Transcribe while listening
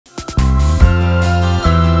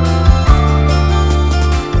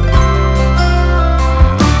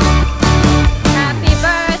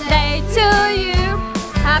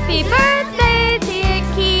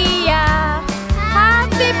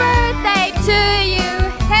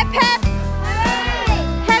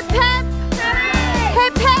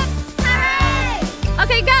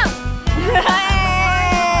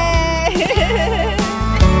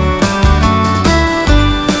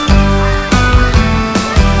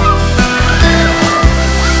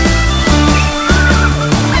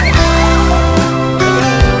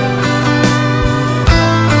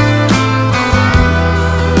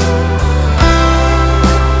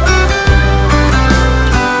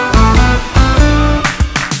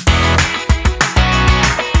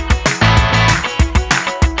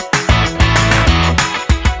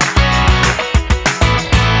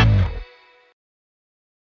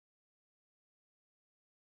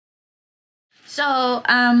So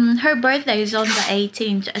her birthday is on the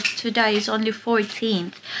 18th. Today is only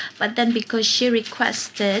 14th. But then because she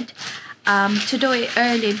requested to do it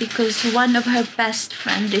early because one of her best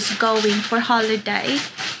friend is going for holiday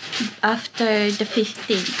after the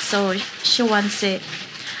 15th. So she wants it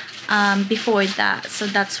before that. So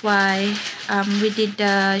that's why we did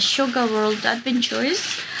the Sugar World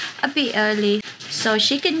Adventures a bit early. So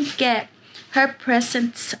she can get her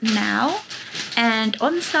presents now. And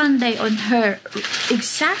on Sunday, on her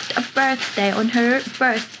exact birthday,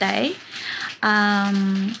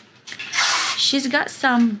 she's got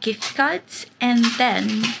some gift cards, and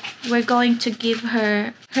then we're going to give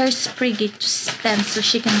her spriggy to spend so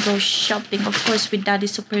she can go shopping, of course, with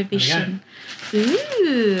Daddy's supervision.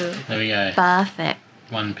 Ooh. There we go. Perfect.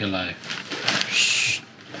 One pillow. Shh.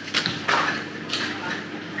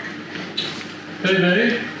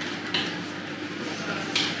 Boo-boo.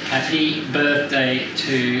 Happy birthday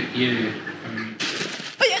to you.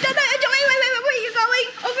 Wait, where are you going?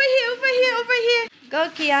 Over here. Go,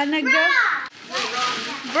 Keana, go.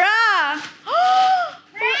 Bruh.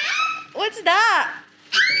 What's that?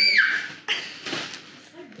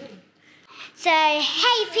 So,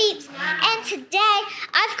 hey peeps, and today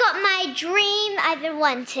I've got my dream I've been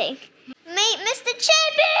wanting. Meet Mr.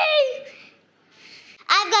 Chippy!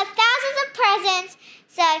 I've got thousands of presents,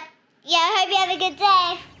 so yeah, I hope you have a good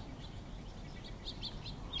day.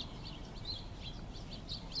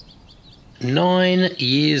 "9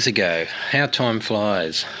 years ago." How time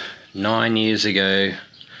flies. 9 years ago,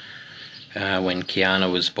 when Keana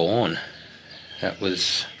was born. That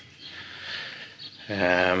was,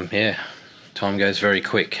 yeah, time goes very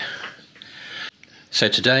quick. So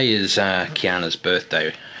today is Keana's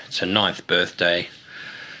birthday. It's her 9th birthday.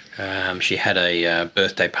 She had a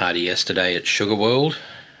birthday party yesterday at Sugar World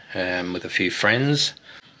with a few friends.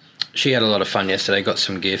 She had a lot of fun yesterday, got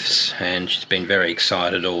some gifts, and she's been very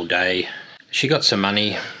excited all day. She got some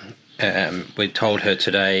money. We told her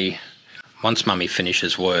today, once Mummy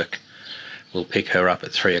finishes work, we'll pick her up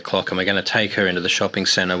at 3 o'clock, and we're going to take her into the shopping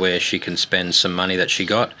centre where she can spend some money that she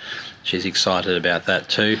got. She's excited about that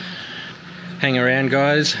too. Hang around,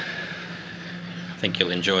 guys. I think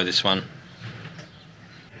you'll enjoy this one.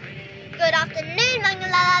 Good afternoon,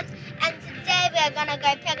 Mangalas, and today we are going to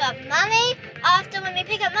go pick up Mummy. After when we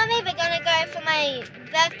pick up Mummy, we're going to go for my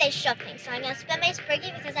birthday shopping. So I'm going to spend my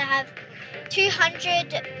spriggy because I have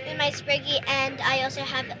 200 in my spriggy, and I also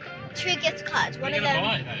have 2 gift cards. One of them.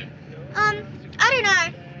 I don't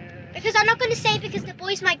know, because I'm not going to say because the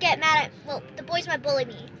boys might get mad at. Well, the boys might bully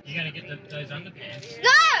me. You're going to get those underpants. No.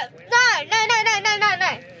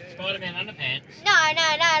 Spider-Man underpants. No.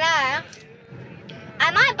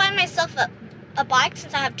 I might buy myself a bike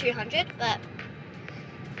since I have 200, but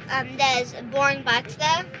there's boring bikes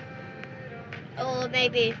there, or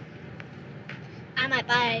maybe I might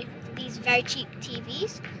buy these very cheap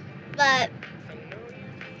TVs, but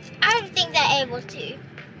I don't think they're able to.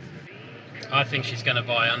 I think she's going to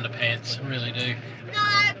buy underpants, I really do.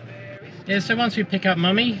 No. Yeah, so once we pick up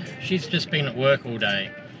Mummy, she's just been at work all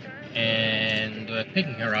day, and we're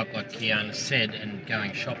picking her up, like Keana said, and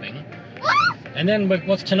going shopping. What? And then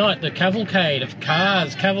what's tonight? The cavalcade of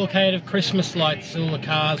cars, cavalcade of Christmas lights. All the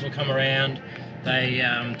cars will come around. They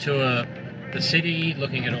tour the city,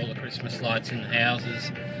 looking at all the Christmas lights in the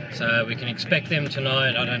houses. So we can expect them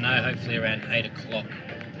tonight, I don't know, hopefully around 8 o'clock.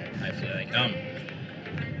 Hopefully they come.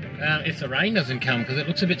 If the rain doesn't come, because it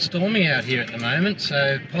looks a bit stormy out here at the moment,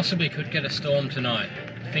 so possibly could get a storm tonight.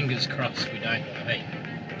 Fingers crossed we don't. Hey.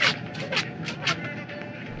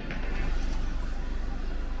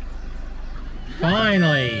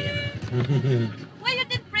 Finally! Why you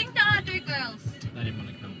didn't bring the other girls? They didn't want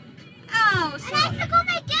to come. Oh, so... And I forgot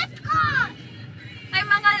my gift card. Hi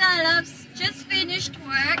mga lalabs, just finished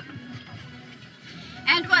work.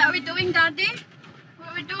 And what are we doing, Daddy? What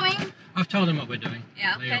are we doing? I've told them what we're doing.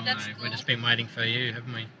 Yeah, okay, They all that's know. cool. We've just been waiting for you,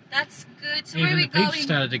 haven't we? That's good. So Even where are we the peeps going?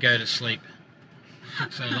 started to go to sleep.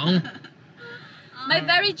 Took so long. My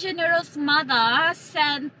very generous mother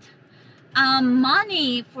sent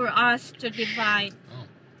money for us to divide. Oh.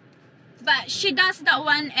 But she does that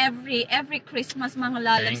one every Christmas, mga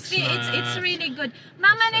lalabs. Thanks, See, it's Ma. really good.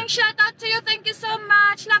 Mama Neng, shout out to you. Thank you so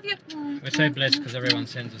much. Love you. We're so blessed because everyone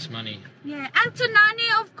sends us money. Yeah, and to Nani,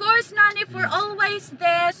 of course, Nani, for always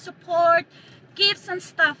there, support, gifts and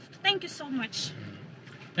stuff. Thank you so much.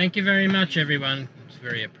 Thank you very much, everyone. It's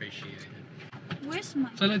very appreciated. Where's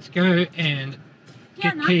my... So let's go and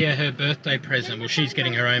get no. Kia her birthday present. Well, she's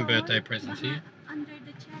getting her own birthday present here. Under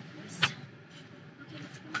the checklist.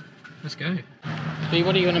 Okay, Let's go. B,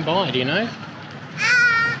 what are you going to buy? Do you know?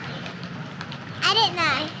 I didn't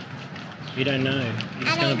know. You don't know. You're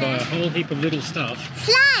just going to buy a whole heap of little stuff.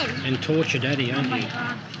 Slime! And torture Daddy, aren't you?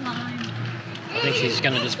 I think she's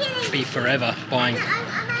going to just be forever buying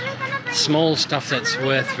small stuff that's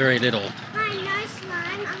worth very little. Fine, no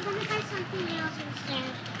slime. I'm going to buy something else instead.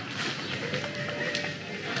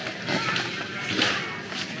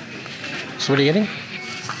 So what are you getting?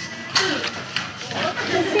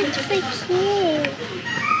 This is so cute.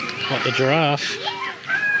 What, the giraffe?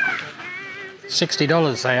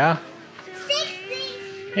 $60 they are.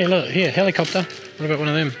 60! Here, look, here, helicopter. What about one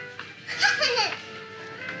of them?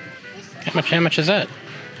 How much is that?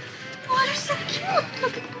 Oh, they're so cute.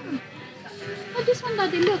 Look at them. Oh, this one,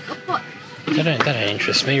 Daddy, look, a pot. That don't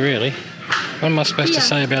interest me, really. What am I supposed to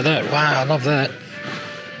say about that? Wow, I love that.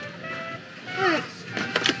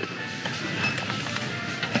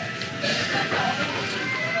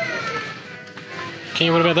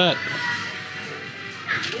 Keana, what about that?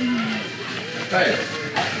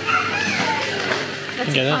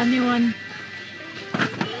 That's Get a that. funny one.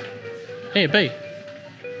 Here, B.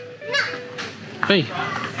 B.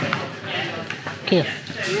 Here. No.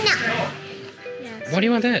 Yes. Why do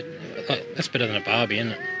you want that? Like, that's better than a Barbie,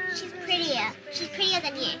 isn't it? She's prettier. She's prettier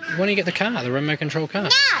than you. Why don't you get the car, the remote control car? No!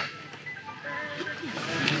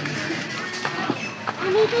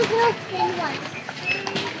 I need those little thin ones.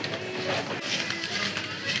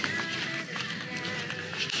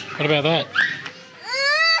 What about that?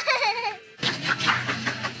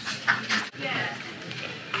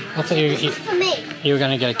 I thought This is for me. you were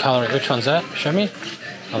going to get a colour. Which one's that? Show me.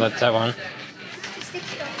 Oh, that's that one.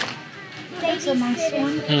 That's a nice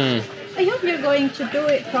one. Hmm. I hope you're going to do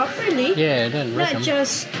it properly. Yeah, I didn't reckon. Not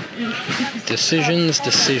just... Decisions,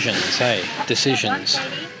 hey. Decisions.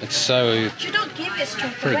 It's so... You don't give it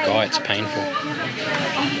straight For a away. guy, You it's have painful.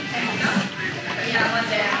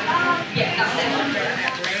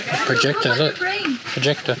 Projector, look. Brain.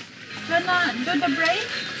 Projector. Gonna do the brain?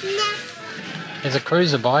 No. There's a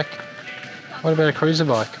cruiser bike. What about a cruiser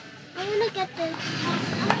bike? I want to get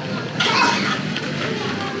this.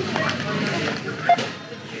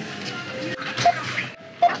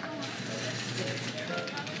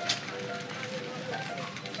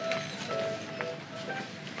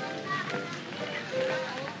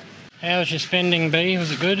 How was your spending, B?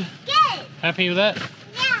 Was it good? Good. Happy with that?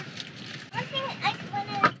 Yeah. One thing I want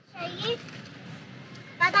to show you.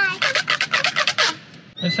 Bye-bye.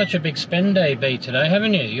 It's such a big spend day, B, today,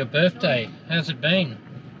 haven't you? Your birthday. How's it been?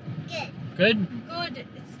 Good. Good? Good.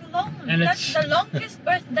 It's long. And That's it's- the longest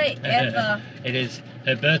birthday ever. It is.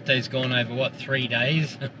 Her birthday's gone over, what, 3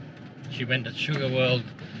 days? She went to Sugar World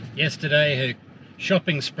yesterday, her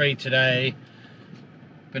shopping spree today.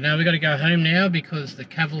 But now we've got to go home now because the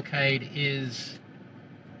cavalcade is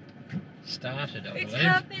started, I It's believe.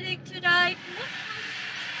 happening tonight.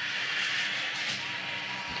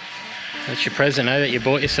 That's your present, that you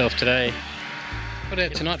bought yourself today. What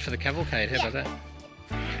about tonight for the cavalcade? How about that?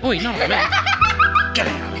 Oh, you know what I meant. Get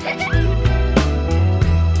out.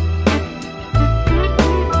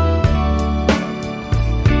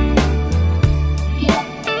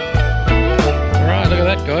 Alright, look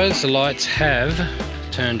at that, guys. The lights have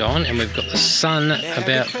turned on and we've got the sun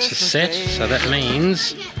about to set, so that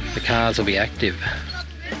means the cars will be active.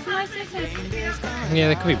 Yeah,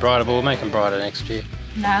 they could be brighter, but we'll make them brighter next year.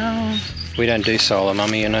 No. We don't do solar,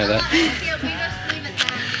 Mummy, you know that.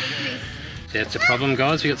 That's the problem,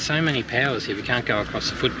 guys. We've got so many powers here. We can't go across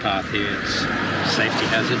the footpath here. It's a safety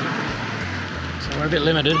hazard. So we're a bit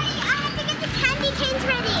limited. I have to get the candy canes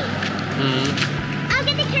ready. Mm. I'll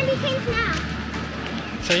get the candy canes now.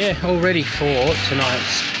 So yeah, all ready for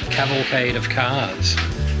tonight's cavalcade of cars.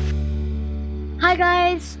 Hi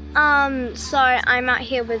guys. So I'm out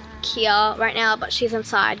here with Kia right now, but she's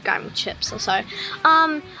inside grabbing chips or so.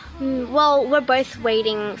 Well, we're both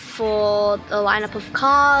waiting for the lineup of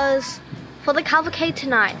cars for the cavalcade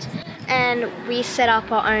tonight, and we set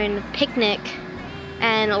up our own picnic,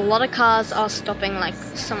 and a lot of cars are stopping, like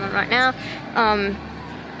someone right now.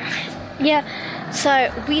 Yeah,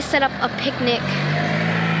 so we set up a picnic,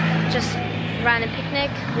 just random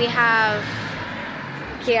picnic. We have,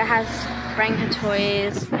 Kia has bring her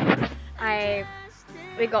toys.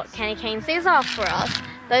 We got candy canes. These are for us.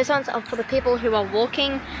 Those ones are for the people who are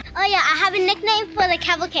walking. Oh yeah, I have a nickname for the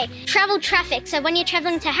cavalcade. Travel traffic. So when you're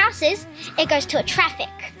traveling to houses, it goes to a traffic.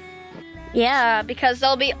 Yeah, because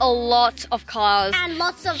there'll be a lot of cars And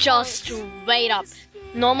lots of just honks. straight up.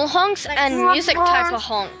 Normal honks Like and honk, music honk. type of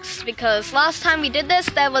honks. Because last time we did this,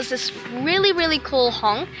 there was this really, really cool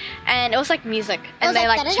honk. And it was like music. And they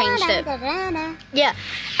like changed it. da-da-da-da-da-da. Yeah.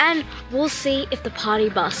 And we'll see if the party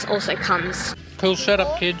bus also comes. Cool, shut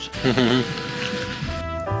up, kids.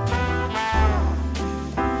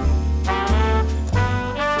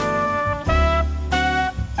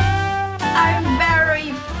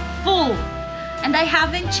 I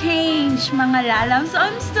haven't changed, mga lalams.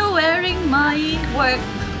 I'm still wearing my work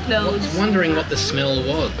I clothes. was wondering what the smell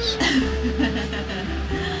was.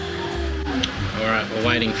 Alright, we're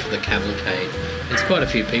waiting for the cavalcade. There's quite a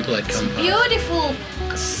few people that come past. Beautiful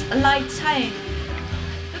lights, hey.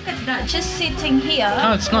 Look at that, just sitting here.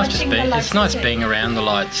 Oh, it's nice just watching being. the It's lights nice set. being around the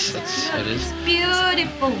lights. It is. It's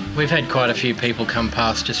beautiful. We've had quite a few people come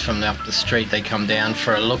past just from up the street. They come down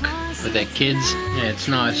for a look with their kids. Yeah, it's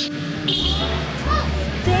nice.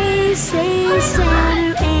 They say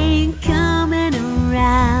Santa ain't coming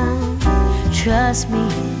around. Trust me,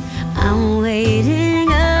 I'm waiting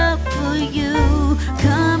up for you.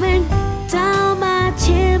 Coming down my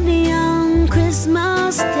chimney on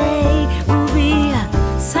Christmas Day. We'll be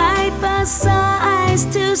side by side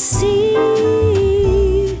to see.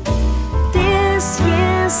 This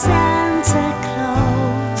year Santa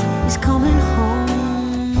Claus is coming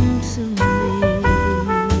home to me.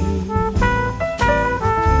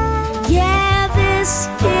 Yeah, this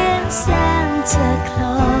year Santa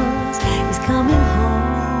Claus is coming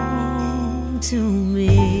home to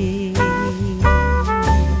me.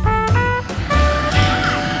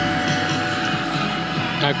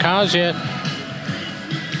 No cars yet.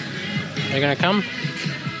 They're gonna come?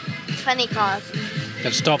 20 cars.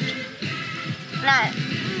 They've stopped. No.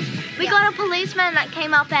 We got a policeman that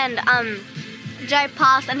came up and drove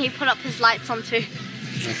past and he put up his lights on too.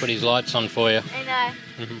 He put his lights on for you. I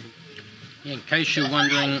know. Yeah, in case you're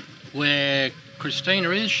wondering where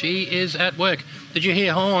Christina is, she is at work. Did you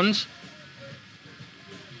hear horns?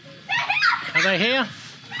 Are they here?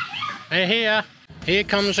 They're here. Here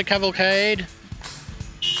comes the cavalcade.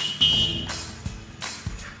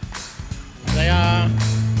 They are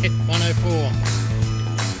hit 104.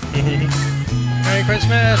 Merry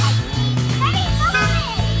Christmas!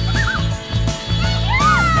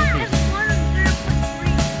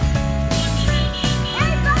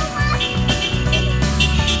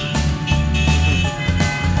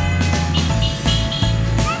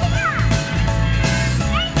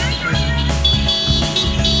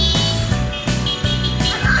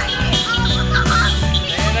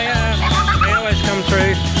 There they are. They always come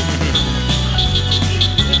through.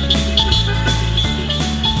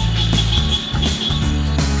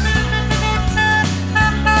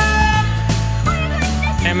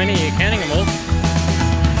 How many are you counting them all?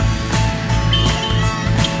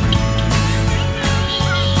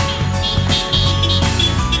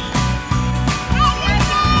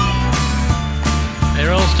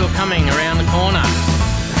 They're all still coming around the corner.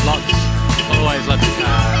 Lots, always lots of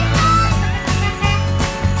cars.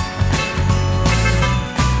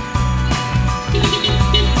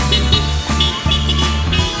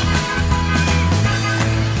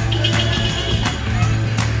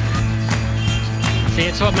 See,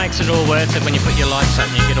 it's what makes it all worth it when you put your lights up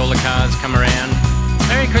and you get all the cars come around.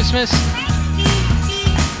 Merry Christmas!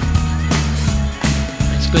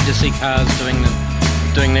 It's good to see cars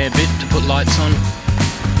doing their bit to put lights on.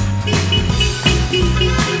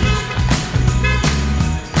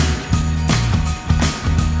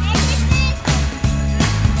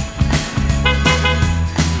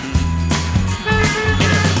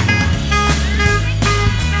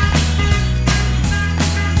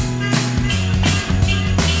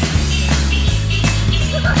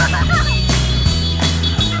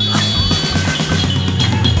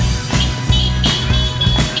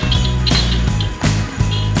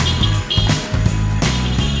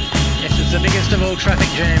 The biggest of all traffic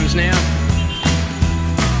jams now.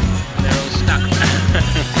 They're all stuck.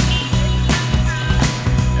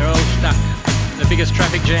 They're all stuck. The biggest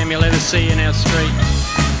traffic jam you'll ever see in our street.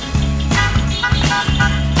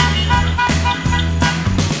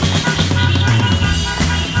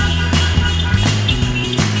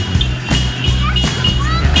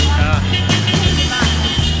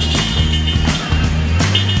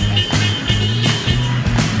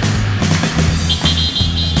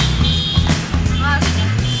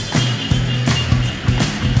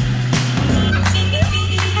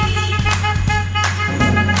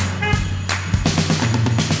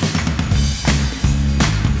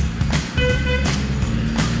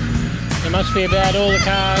 Must be about all the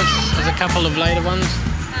cars. There's a couple of later ones.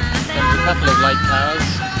 There's a couple of late cars.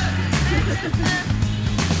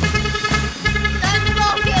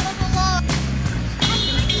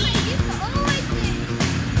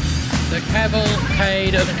 The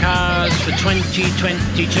cavalcade of cars for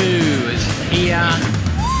 2022 is here.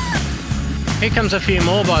 Here comes a few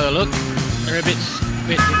more by the look. They're a bit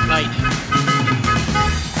late.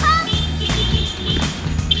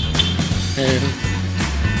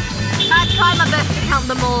 I tried my best to count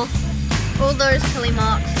them all. All those silly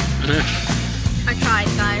marks. I tried,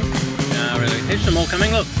 guys. No, really. Here's some more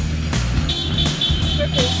coming, look.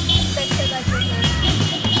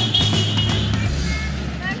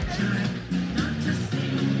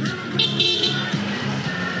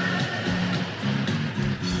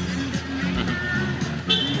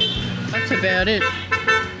 That's about it.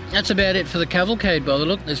 That's about it for the cavalcade by the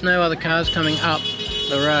look. There's no other cars coming up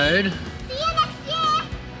the road. See you next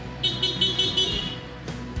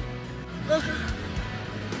year.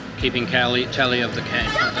 Keeping tally of the cars.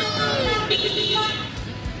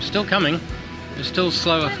 Still coming. They're still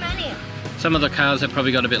slower. So many. Some of the cars have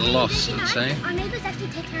probably got a bit lost, I'd say. Our neighbours actually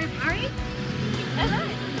take care of Harry.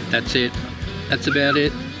 That's it. That's about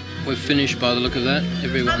it. We've finished by the look of that. I'm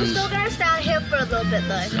Everyone's... still going to stand here for a little bit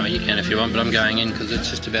though. Oh, you can if you want, but I'm going in because it's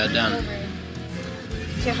just about done.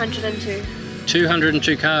 202.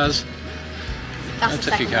 202 cars. That's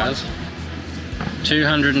the a few second cars.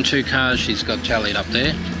 202 cars she's got tallied up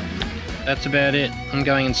there. That's about it. I'm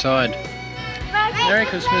going inside. Merry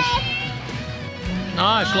Christmas.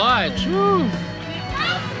 Nice lights. Woo.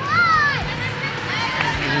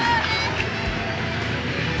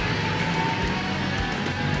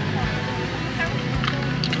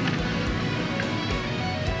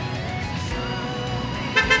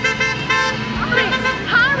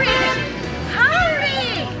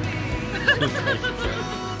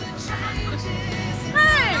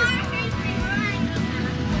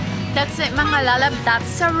 That's it mga lalab,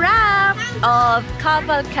 that's a wrap of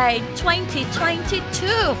Cavalcade 2022.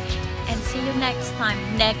 And see you next time,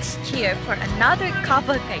 next year for another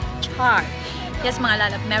Cavalcade chart. Yes mga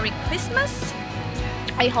lalab, Merry Christmas.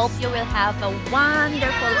 I hope you will have a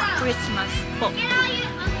wonderful Christmas.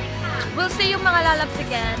 We'll see you mga lalabs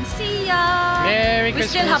again. See ya! Merry We Christmas.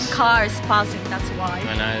 still have cars passing, that's why.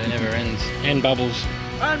 I know, it never ends. And bubbles.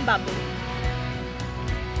 On bubble.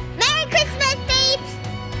 Merry Christmas, babes!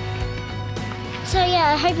 So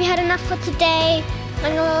yeah, I hope you had enough for today, my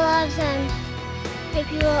little loves, and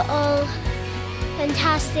hope you are all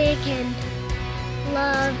fantastic and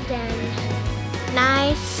loved and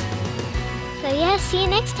nice. So yeah, see you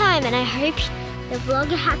next time, and I hope the vlog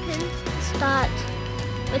happens to start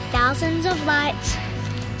with thousands of lights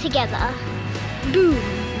together. Boom!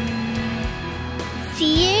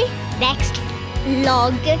 See you next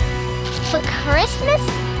vlog for Christmas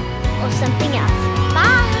or something else.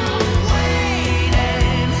 Bye!